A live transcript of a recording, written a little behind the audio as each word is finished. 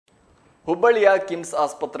ಹುಬ್ಬಳ್ಳಿಯ ಕಿಮ್ಸ್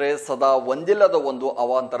ಆಸ್ಪತ್ರೆ ಸದಾ ಒಂದಿಲ್ಲದ ಒಂದು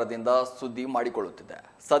ಅವಾಂತರದಿಂದ ಸುದ್ದಿ ಮಾಡಿಕೊಳ್ಳುತ್ತಿದೆ.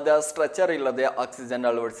 ಸದ್ಯ ಸ್ಟ್ರೆಚರ್ ಇಲ್ಲದೆ ಆಕ್ಸಿಜನ್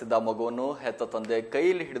ಅಳವಡಿಸಿದ ಮಗುವನ್ನು ಹೆತ್ತ ತಂದೆ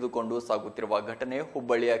ಕೈಯಲ್ಲಿ ಹಿಡಿದುಕೊಂಡು ಸಾಗುತ್ತಿರುವ ಘಟನೆ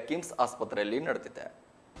ಹುಬ್ಬಳ್ಳಿಯ ಕಿಮ್ಸ್ ಆಸ್ಪತ್ರೆಯಲ್ಲಿ ನಡೆದಿದೆ.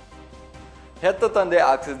 ಹೆತ್ತ ತಂದೆ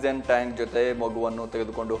ಆಕ್ಸಿಜನ್ ಟ್ಯಾಂಕ್ ಜೊತೆ ಮಗುವನ್ನು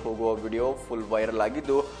ತೆಗೆದುಕೊಂಡು ಹೋಗುವ ವಿಡಿಯೋ ಫುಲ್ ವೈರಲ್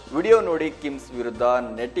ಆಗಿದ್ದು, ವಿಡಿಯೋ ನೋಡಿ ಕಿಮ್ಸ್ ವಿರುದ್ಧ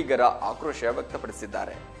ನೆಟ್ಟಿಗರ ಆಕ್ರೋಶ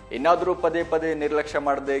ವ್ಯಕ್ತಪಡಿಸಿದ್ದಾರೆ. ಇನ್ನಾದರೂ ಪದೇ ಪದೇ ನಿರ್ಲಕ್ಷ್ಯ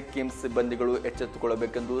ಮಾಡದೆ ಕಿಮ್ಸ್ ಸಿಬ್ಬಂದಿಗಳು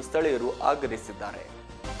ಎಚ್ಚೆತ್ತುಕೊಳ್ಳಬೇಕೆಂದು ಸ್ಥಳೀಯರು ಆಗ್ರಹಿಸಿದ್ದಾರೆ.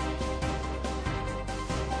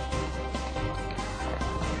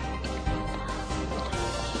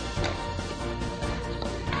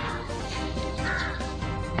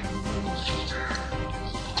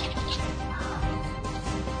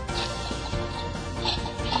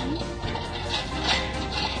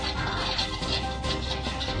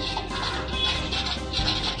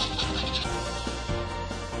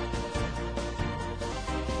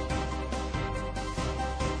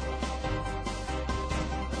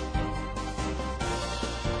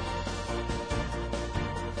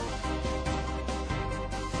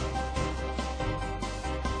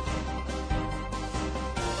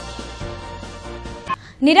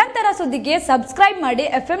 ನಿರಂತರ ಸುದ್ದಿಗೆ ಸಬ್ಸ್ಕ್ರೈಬ್ ಮಾಡಿ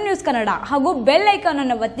FM ನ್ಯೂಸ್ ಕನ್ನಡ ಹಾಗೂ ಬೆಲ್ ಐಕಾನ್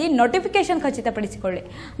ಅನ್ನು ಒತ್ತಿ ನೋಟಿಫಿಕೇಶನ್ ಖಚಿತಪಡಿಸಿಕೊಳ್ಳಿ.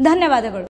 ಧನ್ಯವಾದಗಳು.